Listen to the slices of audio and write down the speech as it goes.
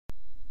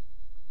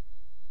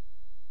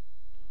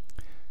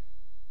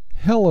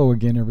Hello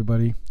again,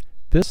 everybody.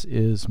 This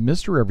is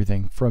Mr.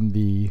 Everything from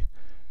the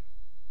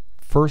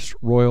 1st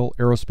Royal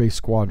Aerospace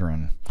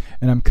Squadron,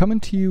 and I'm coming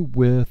to you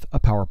with a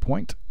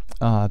PowerPoint.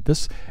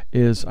 This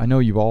is, I know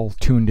you've all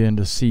tuned in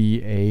to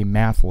see a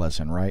math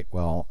lesson, right?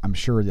 Well, I'm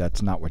sure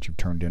that's not what you've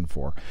turned in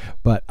for,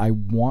 but I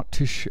want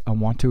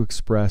to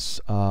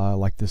express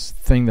like this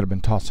thing that I've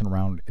been tossing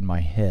around in my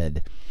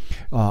head.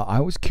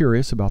 I was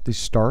curious about these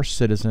Star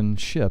Citizen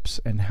ships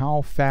and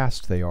how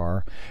fast they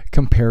are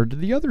compared to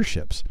the other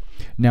ships.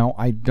 Now,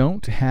 I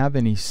don't have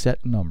any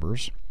set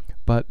numbers,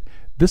 but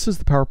this is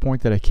the PowerPoint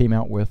that I came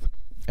out with,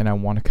 and I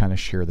want to kind of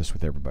share this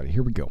with everybody.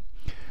 Here we go.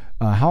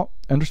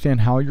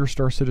 Understand how your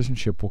Star Citizen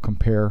ship will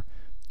compare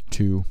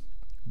to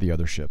the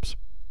other ships.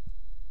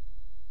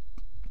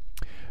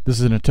 This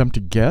is an attempt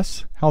to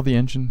guess how the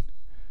engine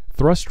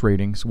thrust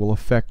ratings will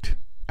affect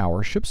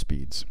our ship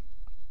speeds.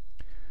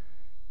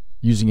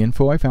 Using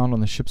info I found on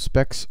the ship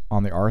specs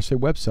on the RSA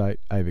website,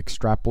 I've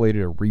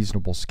extrapolated a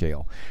reasonable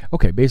scale.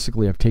 Okay,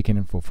 basically I've taken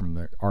info from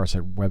the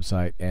RSA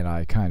website and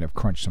I kind of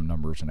crunched some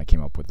numbers and I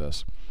came up with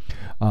this.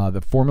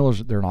 The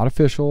formulas, they're not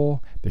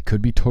official. They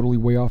could be totally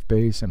way off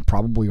base and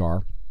probably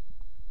are.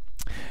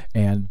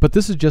 But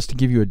this is just to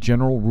give you a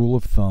general rule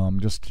of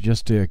thumb,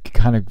 just to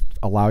kind of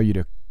allow you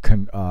to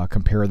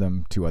compare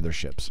them to other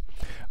ships.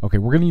 Okay,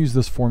 we're going to use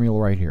this formula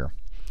right here.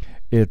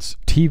 It's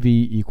TV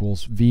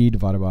equals V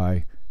divided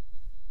by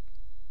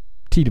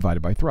T divided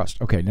by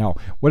thrust. Okay, now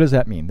what does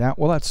that mean?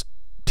 That's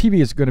TV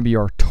is going to be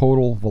our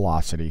total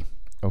velocity.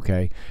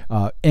 Okay,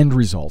 end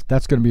result.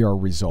 That's going to be our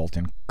result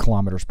in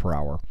kilometers per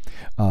hour.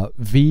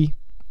 V,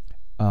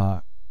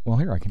 well,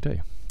 here I can tell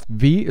you.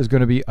 V is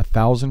going to be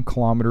 1,000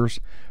 kilometers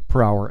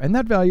per hour, and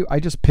that value I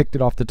just picked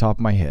it off the top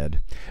of my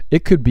head.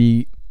 It could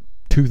be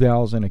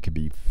 2,000, it could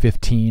be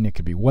 15, it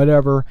could be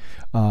whatever.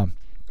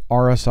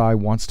 RSI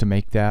wants to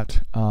make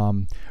that.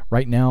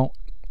 Right now,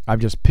 I've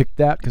just picked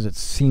that because it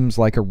seems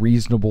like a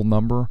reasonable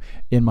number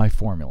in my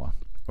formula.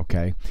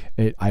 Okay,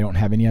 I don't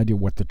have any idea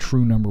what the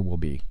true number will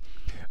be.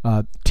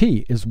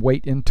 T is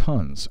weight in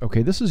tons.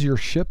 Okay, this is your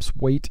ship's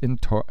weight in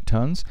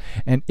tons,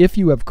 and if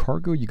you have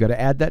cargo, you got to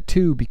add that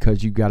too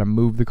because you got to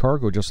move the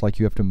cargo just like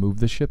you have to move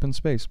the ship in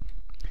space.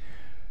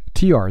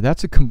 TR,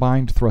 that's a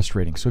combined thrust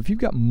rating. So if you've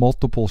got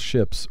multiple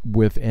ships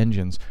with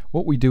engines,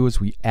 what we do is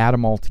we add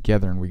them all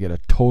together and we get a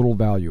total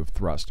value of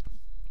thrust.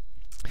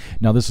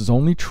 Now this is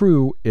only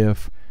true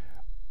if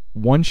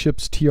one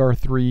ship's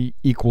TR3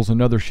 equals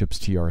another ship's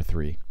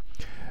TR3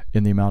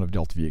 in the amount of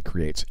delta V it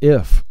creates.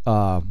 If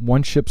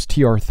one ship's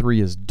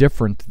TR3 is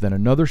different than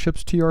another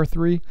ship's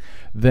TR3,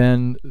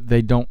 then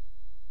they don't,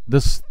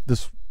 this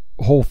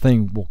whole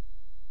thing will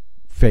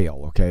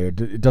fail, okay?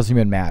 It doesn't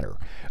even matter.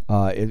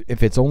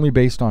 If it's only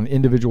based on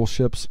individual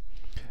ships,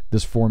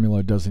 this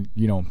formula doesn't,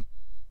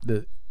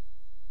 this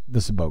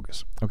is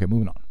bogus. Okay,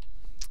 moving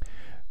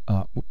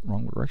on.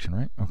 Wrong direction,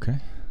 right? Okay.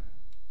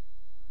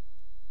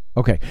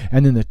 Okay,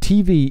 and then the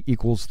TV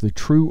equals the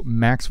true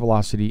max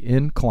velocity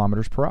in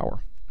kilometers per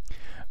hour.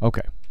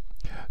 Okay,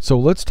 so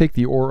let's take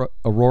the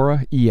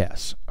Aurora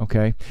ES,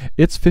 okay?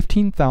 It's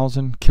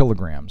 15,000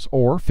 kilograms,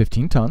 or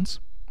 15 tons.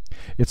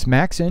 Its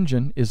max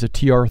engine is a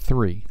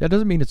TR3. That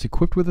doesn't mean it's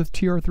equipped with a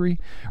TR3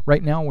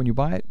 right now when you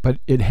buy it, but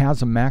it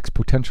has a max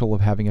potential of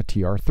having a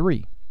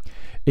TR3.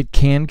 It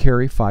can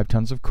carry 5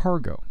 tons of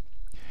cargo,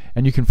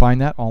 and you can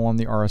find that all on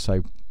the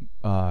RSI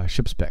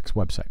ship specs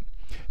website.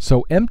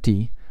 So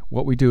empty,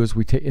 what we do is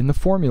we take in the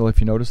formula,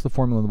 if you notice the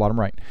formula in the bottom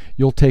right,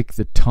 you'll take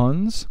the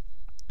tons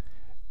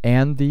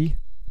and the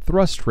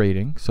thrust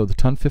rating, so the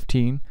ton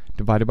 15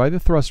 divided by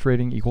the thrust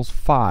rating equals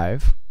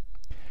 5,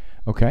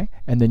 okay,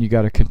 and then you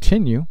got to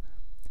continue,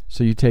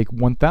 so you take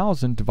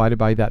 1,000 divided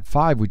by that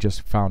 5 we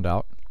just found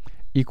out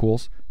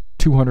equals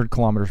 200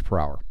 kilometers per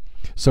hour.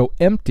 So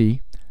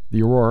empty,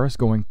 the Aurora is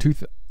going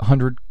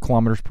 200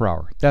 kilometers per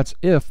hour. That's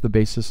if the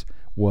basis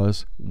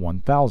was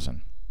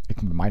 1,000.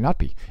 It might not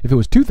be. If it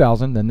was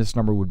 2,000, then this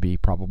number would be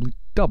probably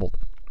doubled.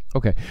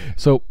 Okay,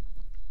 so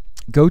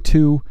go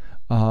to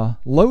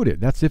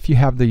loaded. That's if you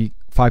have the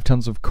 5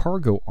 tons of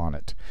cargo on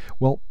it.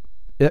 Well,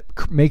 it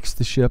makes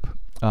the ship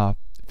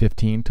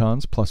 15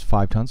 tons plus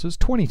 5 tons is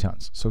 20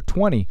 tons. So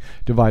 20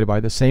 divided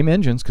by the same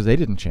engines, because they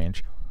didn't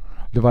change,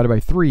 divided by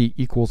 3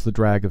 equals the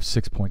drag of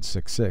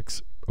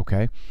 6.66.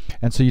 Okay,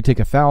 and so you take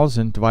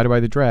 1,000 divided by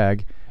the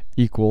drag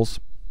equals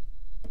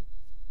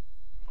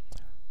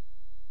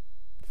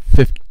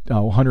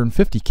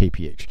 150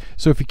 kph.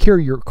 So if you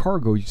carry your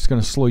cargo, it's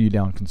going to slow you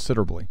down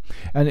considerably,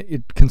 and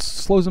it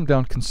slows them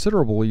down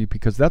considerably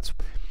because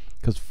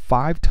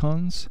 5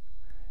 tons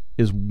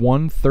is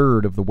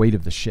 1/3 of the weight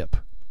of the ship.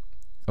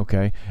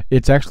 Okay,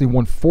 it's actually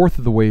 1/4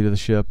 of the weight of the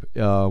ship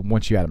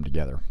once you add them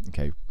together.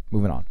 Okay,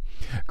 moving on.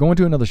 Going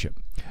to another ship.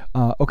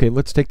 Okay,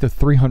 let's take the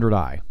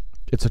 300i.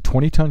 It's a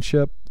 20-ton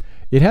ship.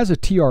 It has a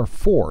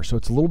TR4, so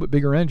it's a little bit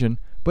bigger engine,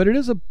 but it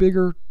is a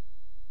bigger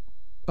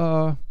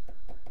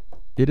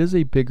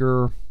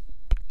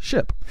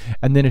ship,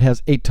 and then it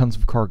has 8 tons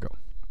of cargo.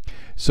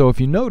 So if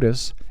you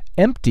notice,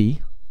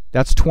 empty,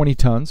 that's 20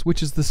 tons,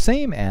 which is the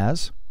same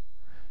as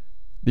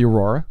the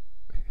Aurora,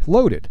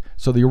 loaded.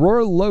 So the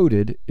Aurora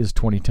loaded is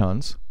 20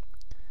 tons.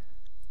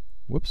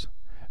 Whoops.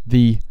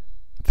 The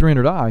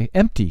 300i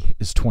empty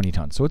is 20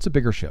 tons, so it's a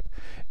bigger ship.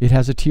 It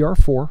has a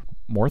TR4,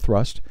 more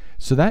thrust,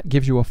 so that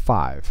gives you a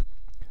 5.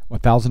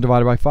 1,000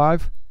 divided by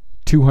 5,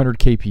 200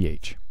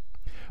 kph.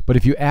 But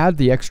if you add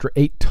the extra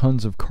 8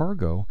 tons of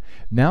cargo,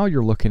 now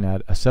you're looking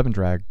at a 7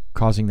 drag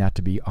causing that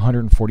to be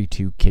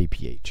 142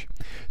 kph.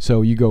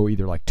 So you go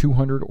either like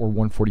 200 or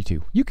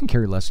 142. You can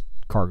carry less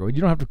cargo.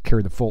 You don't have to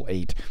carry the full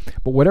 8,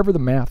 but whatever the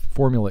math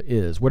formula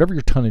is, whatever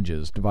your tonnage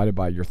is divided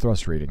by your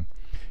thrust rating,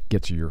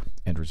 gets you your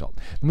end result.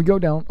 And we go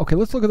down, okay,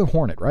 let's look at the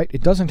Hornet, right?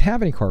 It doesn't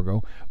have any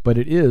cargo, but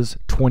it is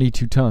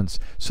 22 tons.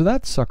 So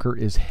that sucker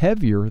is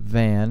heavier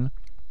than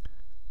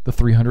the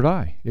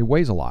 300i. It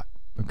weighs a lot,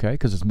 okay,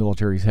 because its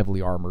military is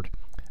heavily armored.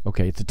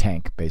 Okay, it's a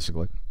tank,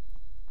 basically.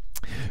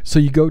 So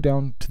you go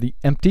down to the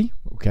empty,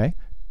 okay,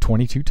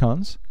 22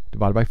 tons,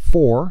 divided by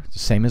 4,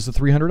 same as the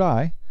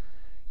 300i.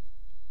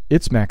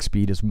 Its max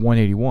speed is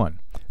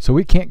 181. So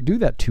we can't do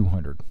that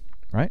 200,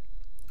 right?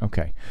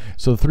 Okay,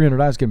 so the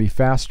 300i is going to be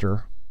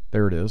faster.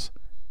 There it is,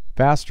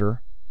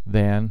 faster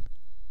than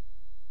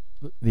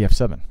the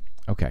F7.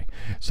 Okay,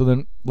 so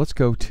then let's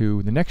go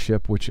to the next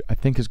ship, which I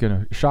think is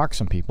going to shock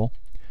some people,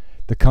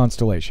 the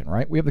Constellation,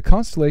 right? We have the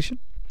Constellation.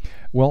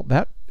 Well,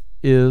 that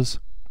is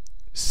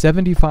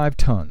 75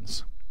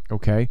 tons,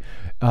 okay?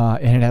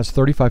 And it has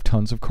 35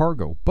 tons of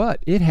cargo,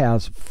 but it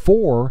has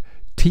 4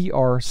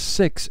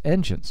 TR6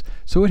 engines.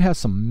 So it has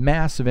some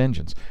massive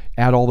engines.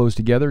 Add all those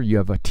together, you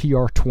have a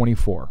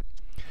TR24.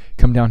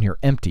 Come down here,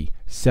 empty,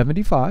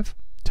 75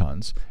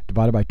 tons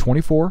divided by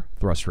 24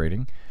 thrust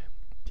rating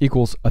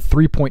equals a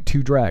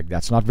 3.2 drag.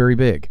 That's not very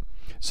big.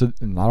 So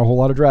not a whole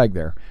lot of drag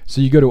there.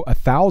 So you go to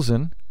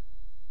 1,000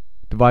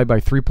 divided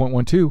by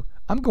 3.12.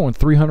 I'm going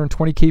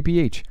 320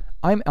 kph.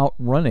 I'm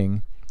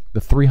outrunning the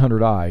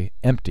 300i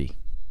empty,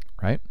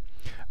 right?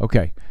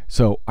 Okay,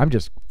 so I'm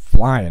just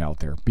flying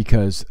out there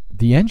because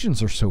the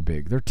engines are so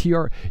big. They're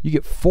you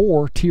get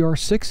 4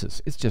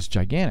 TR6s. It's just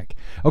gigantic.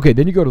 Okay,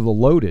 then you go to the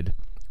loaded,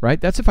 right?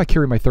 That's if I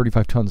carry my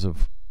 35 tons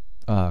of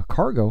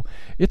cargo.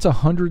 It's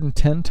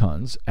 110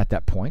 tons at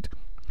that point.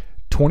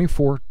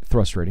 24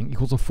 thrust rating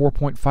equals a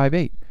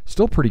 4.58.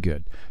 Still pretty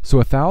good. So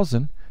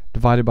 1,000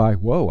 divided by,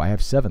 whoa, I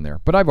have 7 there.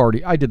 But I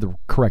did the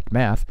correct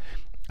math.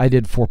 I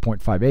did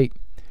 4.58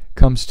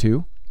 comes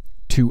to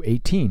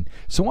 218.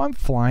 So I'm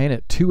flying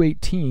at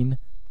 218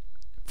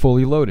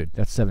 fully loaded.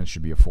 That 7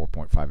 should be a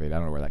 4.58. I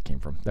don't know where that came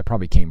from. That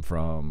probably came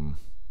from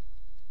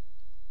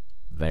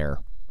there.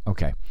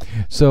 Okay.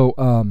 So,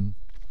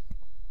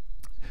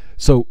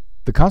 so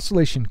the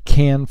Constellation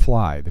can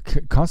fly. The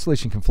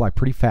Constellation can fly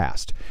pretty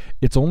fast.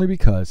 It's only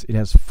because it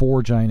has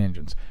 4 giant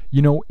engines.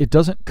 You know, it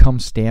doesn't come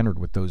standard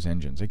with those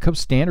engines. It comes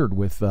standard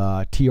with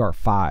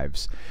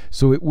TR5s.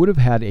 So it would have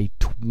had a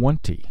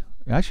 20.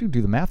 I should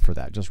do the math for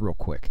that just real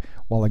quick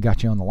while I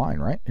got you on the line,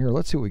 right? Here,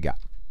 let's see what we got.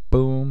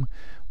 Boom.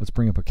 Let's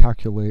bring up a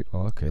calculator.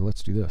 Oh, okay,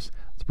 let's do this.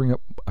 Let's bring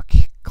up a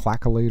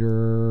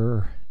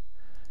calculator.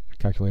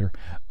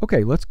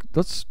 Okay,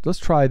 let's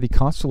try the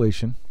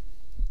Constellation.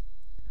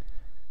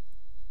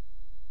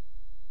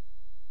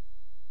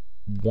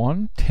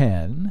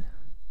 110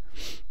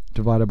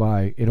 divided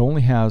by, it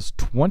only has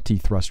 20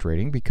 thrust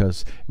rating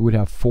because it would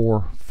have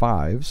 4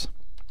 5s.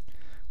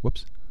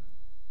 Whoops.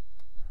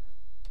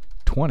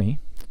 20.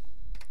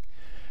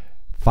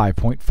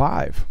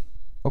 5.5.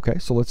 Okay,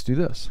 so let's do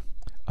this.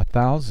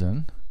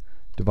 1,000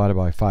 divided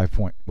by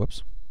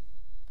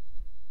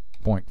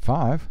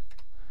 0.5.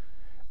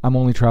 I'm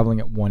only traveling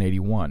at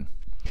 181.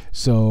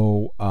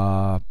 So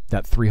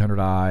that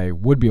 300i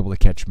would be able to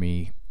catch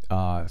me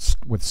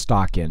with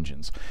stock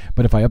engines.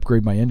 But if I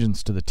upgrade my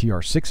engines to the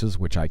TR6s,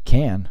 which I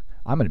can,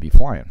 I'm going to be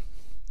flying.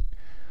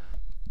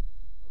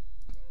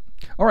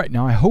 All right,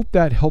 now I hope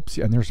that helps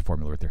you, and there's a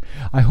formula right there.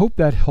 I hope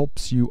that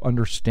helps you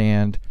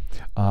understand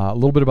a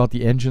little bit about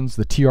the engines.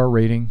 The TR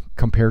rating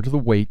compared to the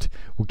weight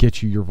will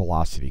get you your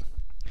velocity.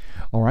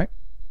 All right.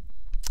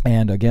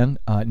 And again,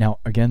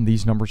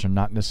 these numbers are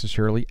not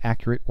necessarily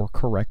accurate or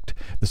correct.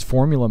 This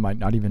formula might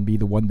not even be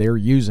the one they're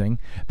using.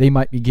 They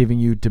might be giving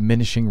you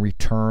diminishing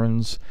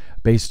returns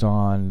based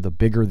on the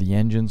bigger the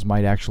engines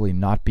might actually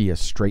not be a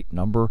straight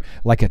number.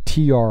 Like a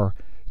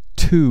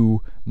TR2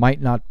 might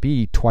not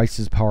be twice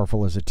as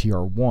powerful as a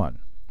TR1.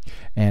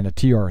 And a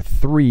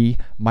TR3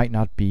 might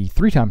not be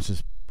 3 times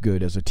as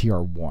good as a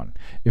TR1.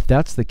 If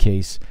that's the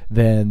case,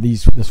 then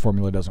this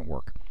formula doesn't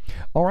work.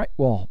 All right,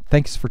 well,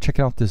 thanks for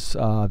checking out this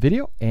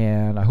video,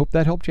 and I hope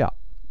that helped you out.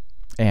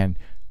 And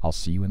I'll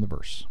see you in the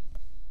verse.